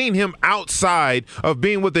haven't seen him outside of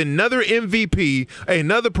being with another MVP,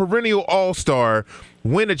 another perennial all-star,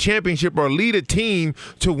 win a championship or lead a team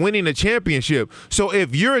to winning a championship. So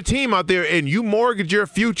if you're a team out there and you mortgage your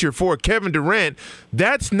future for Kevin Durant,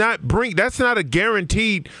 that's not a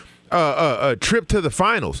guaranteed trip to the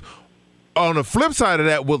finals. On the flip side of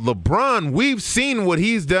that, with LeBron, we've seen what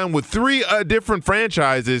he's done with 3 different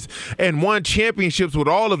franchises and won championships with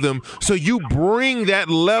all of them. So you bring that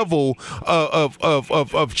level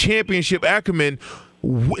of championship acumen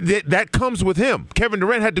that comes with him. Kevin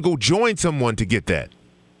Durant had to go join someone to get that.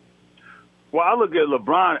 Well, I look at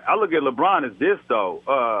LeBron as this,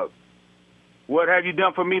 though. What have you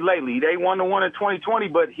done for me lately? They won the one in 2020,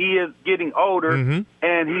 but he is getting older, and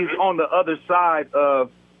he's on the other side of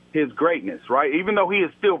his greatness, right? Even though he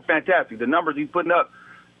is still fantastic, the numbers he's putting up,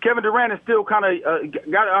 Kevin Durant is still kind of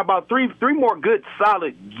got about three more good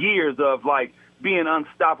solid years of like being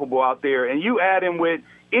unstoppable out there. And you add him with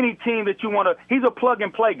any team that you want to. He's a plug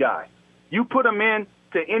and play guy. You put him in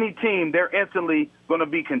to any team, they're instantly going to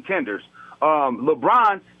be contenders.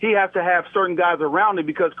 LeBron, he has to have certain guys around him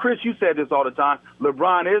because, Chris, you said this all the time.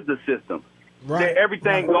 LeBron is the system. Right.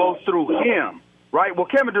 Everything goes through him, right? Well,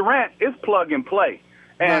 Kevin Durant is plug and play.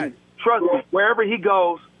 And trust me, wherever he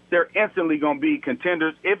goes, they're instantly going to be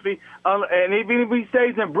contenders. And even if he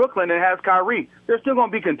stays in Brooklyn and has Kyrie, they're still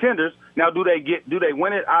going to be contenders. Now, do they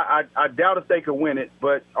win it? I doubt if they could win it,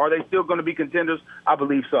 but are they still going to be contenders? I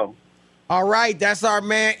believe so. All right, that's our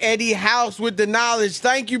man Eddie House with the knowledge.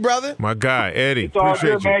 Thank you, brother. My guy, Eddie. It's all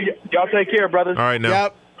appreciate good, man. Y'all take care, brothers. All right, now.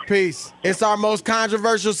 Yep. Peace. It's our most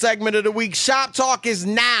controversial segment of the week. Shop Talk is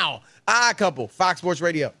now. Couple, Fox Sports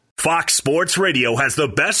Radio. Fox Sports Radio has the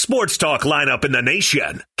best sports talk lineup in the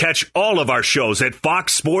nation. Catch all of our shows at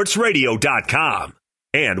foxsportsradio.com.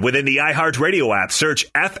 And within the iHeartRadio app, search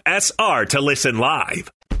FSR to listen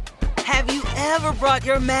live. Have you ever brought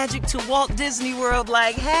your magic to Walt Disney World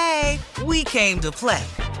like, hey, we came to play?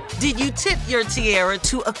 Did you tip your tiara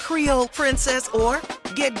to a Creole princess or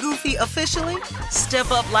get goofy officially?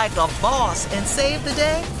 Step up like a boss and save the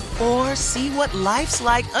day? Or see what life's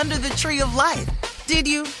like under the tree of life? Did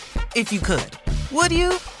you? If you could. Would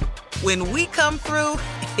you? When we come through,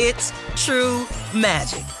 it's true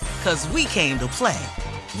magic. 'Cause we came to play.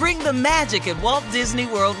 Bring the magic at Walt Disney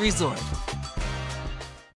World Resort.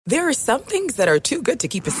 There are some things that are too good to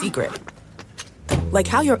keep a secret. Like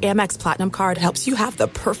how your Amex Platinum card helps you have the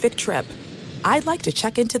perfect trip. I'd like to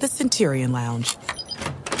check into the Centurion Lounge.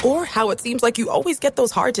 Or how it seems like you always get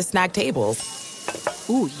those hard-to-snag tables.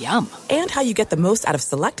 Ooh, yum. And how you get the most out of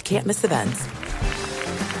select can't-miss events.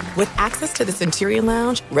 With access to the Centurion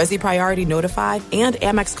Lounge, Resi Priority Notified, and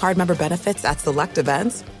Amex card member benefits at select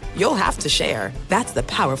events, you'll have to share. That's the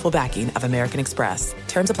powerful backing of American Express.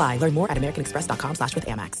 Terms apply. Learn more at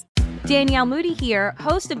americanexpress.com/withAmex. Danielle Moody here,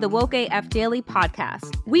 host of the Woke AF Daily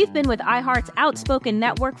podcast. We've been with iHeart's Outspoken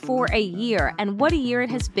Network for a year, and what a year it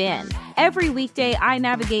has been. Every weekday, I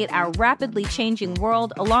navigate our rapidly changing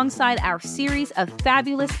world alongside our series of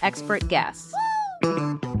fabulous expert guests.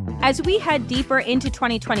 As we head deeper into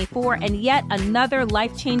 2024 and yet another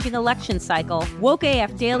life-changing election cycle, Woke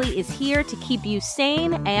AF Daily is here to keep you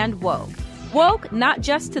sane and woke. Woke not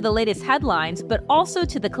just to the latest headlines, but also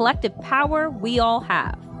to the collective power we all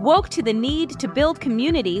have. Woke to the need to build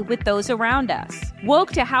community with those around us.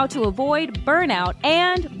 Woke to how to avoid burnout,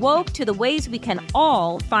 and woke to the ways we can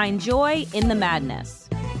all find joy in the madness.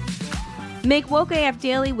 Make Woke AF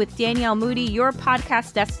Daily with Danielle Moody your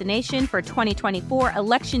podcast destination for 2024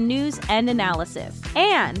 election news and analysis.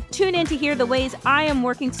 And tune in to hear the ways I am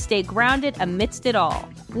working to stay grounded amidst it all.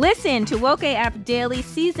 Listen to Woke AF Daily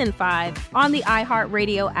Season 5 on the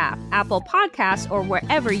iHeartRadio app, Apple Podcasts, or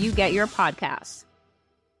wherever you get your podcasts.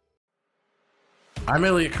 I'm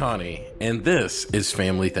Elliot Connie, and this is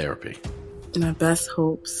Family Therapy. My best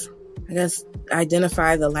hopes, I guess,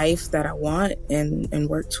 identify the life that I want and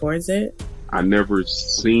work towards it. I never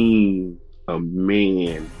seen a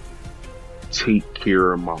man take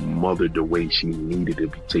care of my mother the way she needed to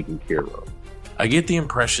be taken care of. I get the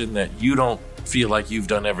impression that you don't feel like you've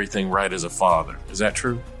done everything right as a father. Is that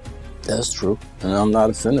true? That's true, and I'm not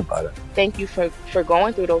offended by that. Thank you for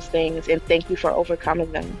going through those things, and thank you for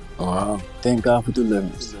overcoming them. Wow. Thank God for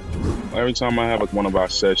deliverance. Every time I have one of our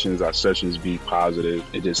sessions be positive.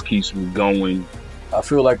 It just keeps me going. I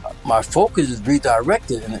feel like my focus is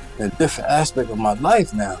redirected in a different aspect of my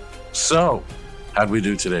life now. So, how'd we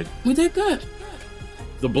do today? We did good.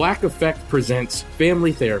 The Black Effect presents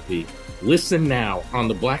Family Therapy. Listen now on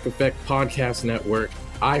the Black Effect Podcast Network,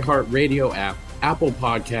 iHeartRadio app, Apple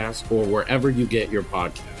Podcasts, or wherever you get your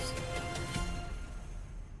podcasts.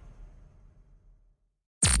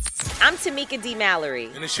 I'm Tamika D. Mallory.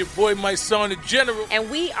 And it's your boy, my son, the General. And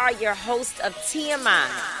we are your hosts of TMI.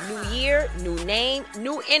 New year, new name,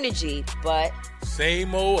 new energy, but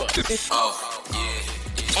same old us. Oh,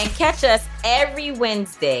 yeah. And catch us every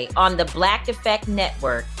Wednesday on the Black Effect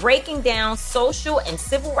Network, breaking down social and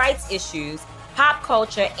civil rights issues, pop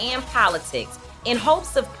culture, and politics, in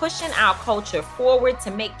hopes of pushing our culture forward to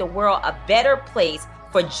make the world a better place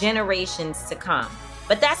for generations to come.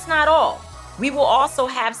 But that's not all. We will also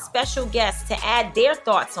have special guests to add their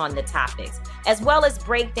thoughts on the topics, as well as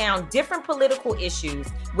break down different political issues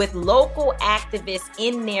with local activists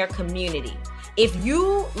in their community. If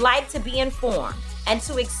you like to be informed and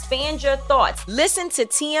to expand your thoughts, listen to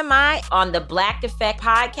TMI on the Black Effect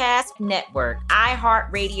Podcast Network,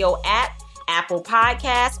 iHeartRadio app, Apple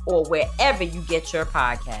Podcasts, or wherever you get your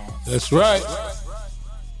podcasts. That's right.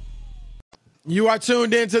 You are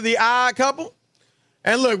tuned into The Odd Couple.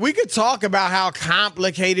 And look, we could talk about how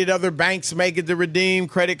complicated other banks make it to redeem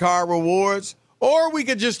credit card rewards, or we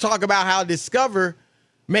could just talk about how Discover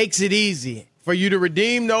makes it easy for you to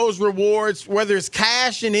redeem those rewards, whether it's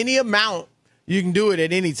cash in any amount. You can do it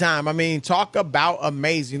at any time. I mean, talk about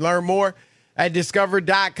amazing. Learn more at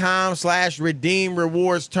discover.com/redeem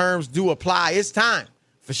rewards. Terms do apply. It's time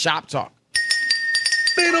for Shop Talk.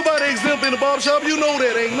 Ain't nobody exempt in the barbershop. You know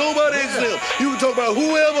that. Ain't nobody exempt. You can talk about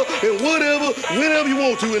whoever and whatever, whenever you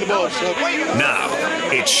want to in the barbershop. Now,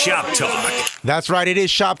 it's Shop Talk. That's right. It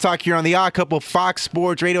is Shop Talk here on the Odd Couple, Fox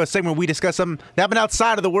Sports Radio, a segment where we discuss something that happened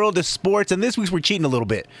outside of the world of sports. And this week we're cheating a little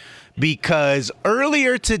bit because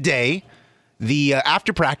earlier today,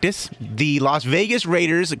 after practice, the Las Vegas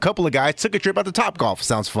Raiders, a couple of guys, took a trip out to Topgolf.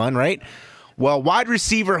 Sounds fun, right? Well, wide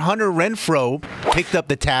receiver Hunter Renfrow picked up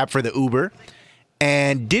the tab for the Uber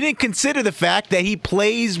and didn't consider the fact that he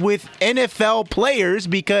plays with NFL players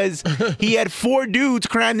because he had 4 dudes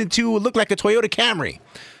crammed into what looked like a Toyota Camry.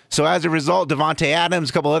 So as a result, Devontae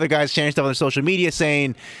Adams, a couple other guys sharing stuff on their social media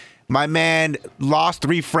saying, my man lost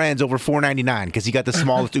 3 friends over $4.99 because he got the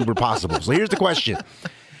smallest Uber possible. So here's the question.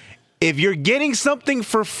 If you're getting something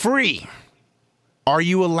for free, are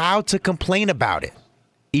you allowed to complain about it?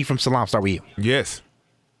 E from Salam, start with you. Yes.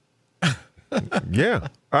 Yeah.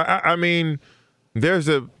 I mean,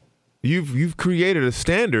 you've created a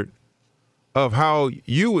standard of how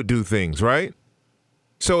you would do things, right?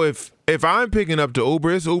 So if I'm picking up the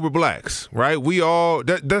Uber, it's Uber Blacks, right? We all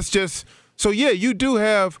that's just so yeah. You do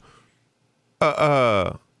have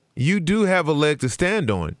a leg to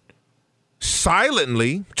stand on.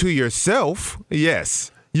 Silently to yourself,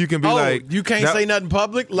 yes, You can be like, you can't say nothing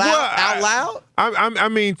public out loud. I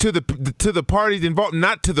mean, to the parties involved,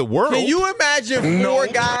 not to the world. Can you imagine four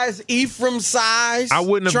guys Ephraim size? I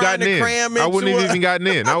wouldn't have gotten in. I wouldn't have even gotten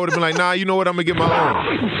in. I would have been like, nah, you know what? I'm gonna get my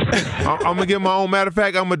own. I'm gonna get my own. Matter of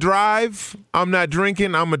fact, I'm gonna drive. I'm not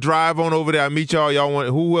drinking. I'm gonna drive on over there. I meet y'all. Y'all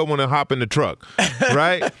want to hop in the truck,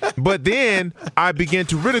 right? But then I began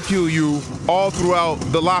to ridicule you all throughout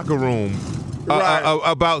the locker room.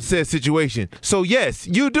 About said situation. So, yes,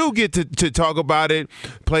 you do get to talk about it,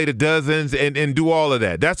 play the dozens, and do all of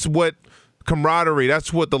that. That's what camaraderie,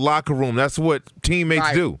 that's what the locker room, that's what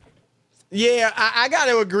teammates do. Yeah, I got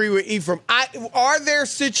to agree with Ephraim. Are there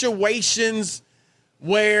situations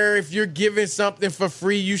where if you're giving something for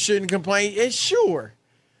free, you shouldn't complain? Sure.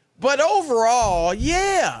 But overall,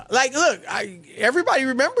 yeah. Like, look, everybody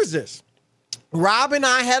remembers this. Rob and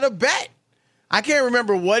I had a bet. I can't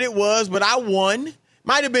remember what it was, but I won.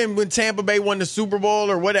 Might have been when Tampa Bay won the Super Bowl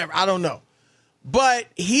or whatever. I don't know. But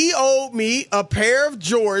he owed me a pair of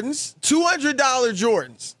Jordans, $200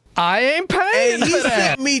 Jordans. I ain't paying and he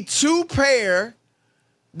sent me 2 pair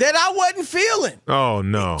that I wasn't feeling. Oh,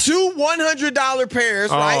 no. 2 $100 pairs,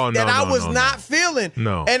 right, that I was not feeling.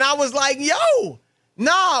 No. And I was like, yo,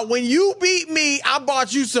 nah, when you beat me, I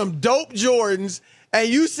bought you some dope Jordans. And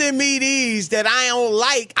you send me these that I don't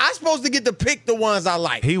like. I'm supposed to get to pick the ones I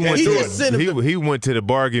like. He went to the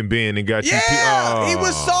bargain bin and got you. Yeah, he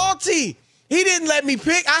was salty. He didn't let me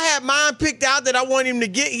pick. I had mine picked out that I wanted him to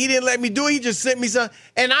get. He didn't let me do it. He just sent me some,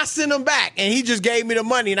 and I sent him back, and he just gave me the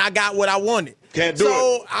money, and I got what I wanted. Can't do it.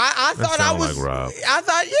 So I thought I was. Like Rob. I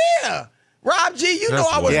thought, yeah. Rob G, you know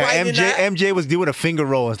I was right in that. MJ was doing a finger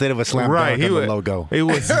roll instead of a slam dunk on the logo. He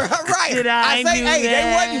was right. Did I say, hey,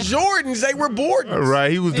 they wasn't Jordans, they were Bordens. Right,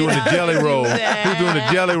 he was doing the jelly roll. He was doing the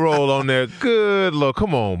jelly roll on there. Good Lord,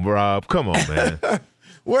 come on, Rob, come on, man.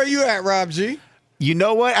 Where you at, Rob G? You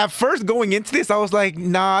know what? At first, going into this, I was like,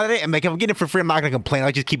 nah, if I'm getting it for free, I'm not going to complain.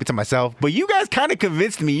 I'll just keep it to myself. But you guys kind of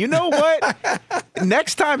convinced me. You know what?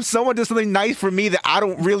 Next time someone does something nice for me that I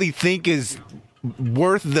don't really think is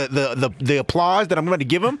worth the applause that I'm going to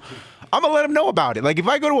give them, I'm going to let them know about it. Like, if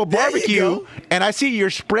I go to a barbecue and I see your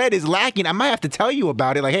spread is lacking, I might have to tell you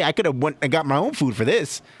about it. Like, hey, I could have went and got my own food for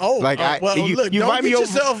this. Look, you don't get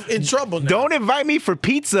yourself in trouble now. Don't invite me for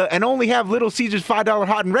pizza and only have Little Caesars $5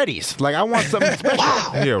 hot and readies. Like, I want something special.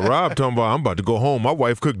 Yeah, Rob talking about, I'm about to go home. My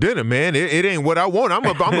wife cooked dinner, man. It ain't what I want. I'm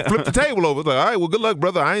gonna flip the table over. It's like, all right, well, good luck,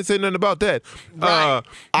 brother. I ain't saying nothing about that. Right.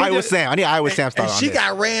 Iowa Sam. I need Iowa Sam style and she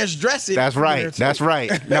got ranch dressing. That's right. That's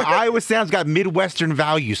right. Now, Iowa Sam's got Midwestern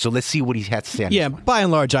values, so let's see what he has to say. Yeah, by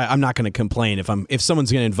and large, I'm not going to complain if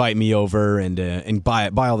someone's going to invite me over and buy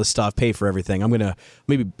all the stuff, pay for everything. I'm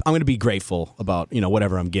gonna be grateful about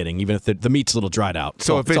whatever I'm getting, even if the meat's a little dried out.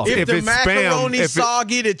 So if the macaroni spam,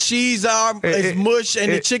 soggy, the cheese is mush,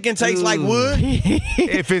 and the chicken tastes like wood.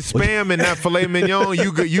 If it's spam and not filet mignon,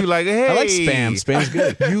 you like, hey, I like spam. Spam's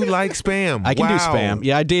good. You like spam? I can do spam.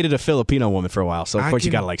 Yeah, I dated a Filipino woman for a while, so of course you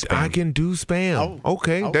gotta like spam. I can do spam.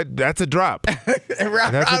 Okay, that's a drop. That's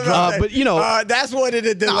a drop. But that's one of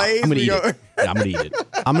the delays. I'm gonna eat it. Yeah, I'm gonna eat it.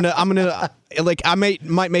 I'm gonna like I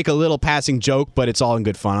might make a little passing joke, but it's all in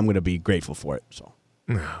good fun. I'm gonna be grateful for it. So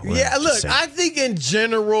yeah, look, I think in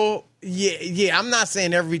general, yeah. I'm not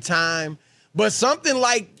saying every time, but something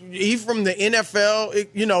like from the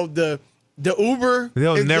NFL, the Uber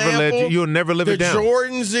you'll never live it down. The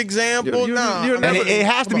Jordans example, and it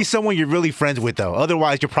has to be someone you're really friends with, though.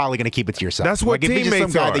 Otherwise, you're probably going to keep it to yourself. That's what like, teammates if it's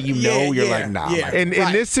just some guy are. that you're like, nah. Yeah. And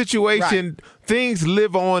in this situation, things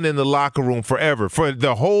live on in the locker room forever. For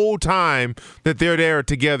the whole time that they're there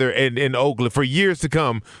together in Oakland, for years to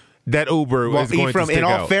come, that Uber is going to stick in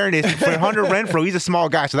all out. fairness, for Hunter Renfrow, he's a small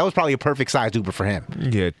guy, so that was probably a perfect sized Uber for him.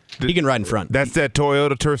 Yeah. He can ride in front. That's that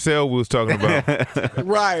Toyota Tercel we was talking about.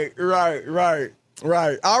 Right.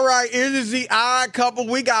 All right, it is the Odd Couple.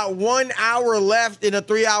 We got 1 hour left in a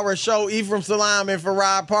 3-hour show. Ephraim Salam and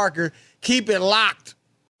Farad Parker. Keep it locked.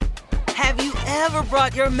 Have you ever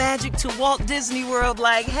brought your magic to Walt Disney World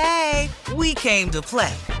like, hey, we came to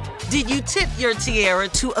play? Did you tip your tiara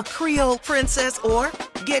to a Creole princess or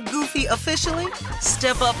get goofy officially?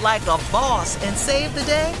 Step up like a boss and save the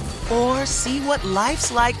day? Or see what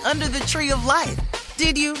life's like under the tree of life?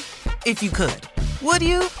 Did you? If you could. Would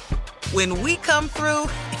you? When we come through,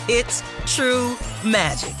 it's true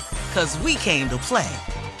magic. 'Cause we came to play.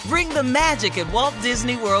 Bring the magic at Walt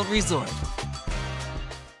Disney World Resort.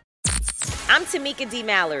 I'm Tamika D.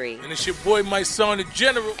 Mallory. And it's your boy, my son, the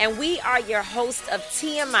General. And we are your hosts of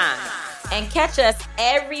TMI. And catch us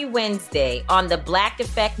every Wednesday on the Black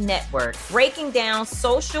Effect Network, breaking down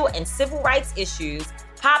social and civil rights issues,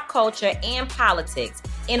 pop culture, and politics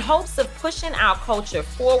in hopes of pushing our culture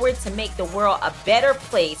forward to make the world a better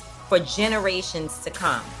place for generations to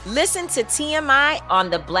come. Listen to TMI on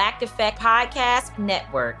the Black Effect Podcast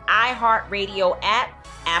Network, iHeartRadio app,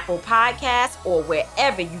 Apple Podcasts, or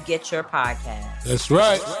wherever you get your podcasts. That's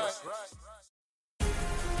right.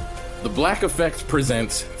 The Black Effect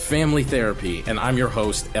presents Family Therapy, and I'm your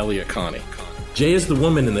host, Elliot Connie. Jay is the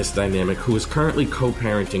woman in this dynamic who is currently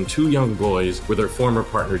co-parenting 2 young boys with her former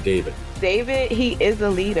partner, David. David, he is a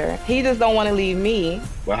leader. He just don't want to leave me.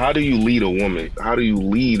 But how do you lead a woman? How do you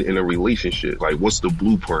lead in a relationship? Like, what's the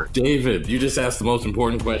blueprint? David, you just asked the most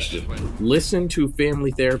important question. Listen to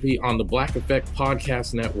Family Therapy on the Black Effect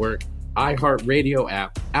Podcast Network, iHeartRadio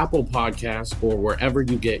app, Apple Podcasts, or wherever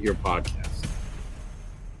you get your podcasts.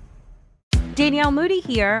 Danielle Moody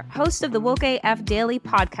here, host of the Woke AF Daily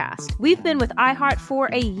podcast. We've been with iHeart for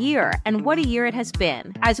a year, and what a year it has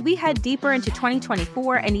been. As we head deeper into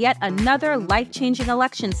 2024 and yet another life-changing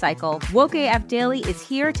election cycle, Woke AF Daily is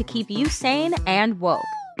here to keep you sane and woke.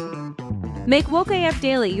 Make Woke AF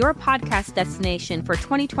Daily your podcast destination for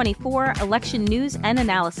 2024 election news and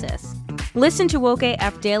analysis. Listen to Woke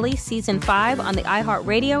AF Daily Season 5 on the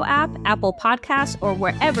iHeartRadio app, Apple Podcasts, or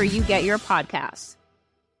wherever you get your podcasts.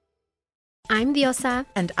 I'm Diosa.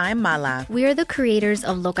 And I'm Mala. We are the creators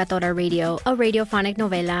of Locatora Radio, a radiophonic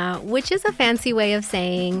novela, which is a fancy way of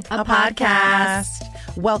saying a podcast.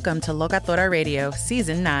 Welcome to Locatora Radio,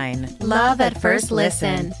 Season 9. Love at first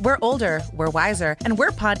listen. We're older, we're wiser, and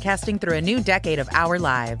we're podcasting through a new decade of our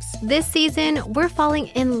lives. This season, we're falling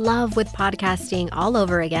in love with podcasting all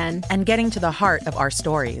over again. And getting to the heart of our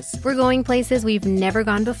stories. We're going places we've never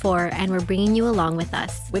gone before, and we're bringing you along with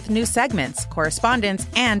us. With new segments, correspondence,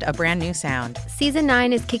 and a brand new sound. Season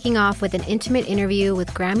 9 is kicking off with an intimate interview with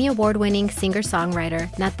Grammy Award-winning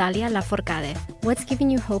singer-songwriter Natalia Lafourcade. What's giving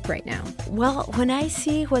you hope right now? Well, when I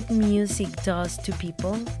see what music does to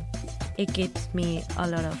people, it gives me a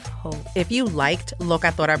lot of hope. If you liked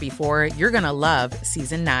Locatora before, you're going to love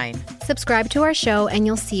Season 9. Subscribe to our show and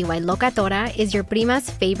you'll see why Locatora is your prima's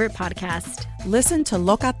favorite podcast. Listen to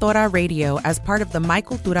Locatora Radio as part of the My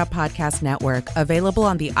Cultura Podcast Network, available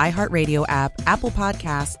on the iHeartRadio app, Apple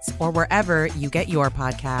Podcasts, or wherever you get your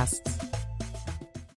podcasts.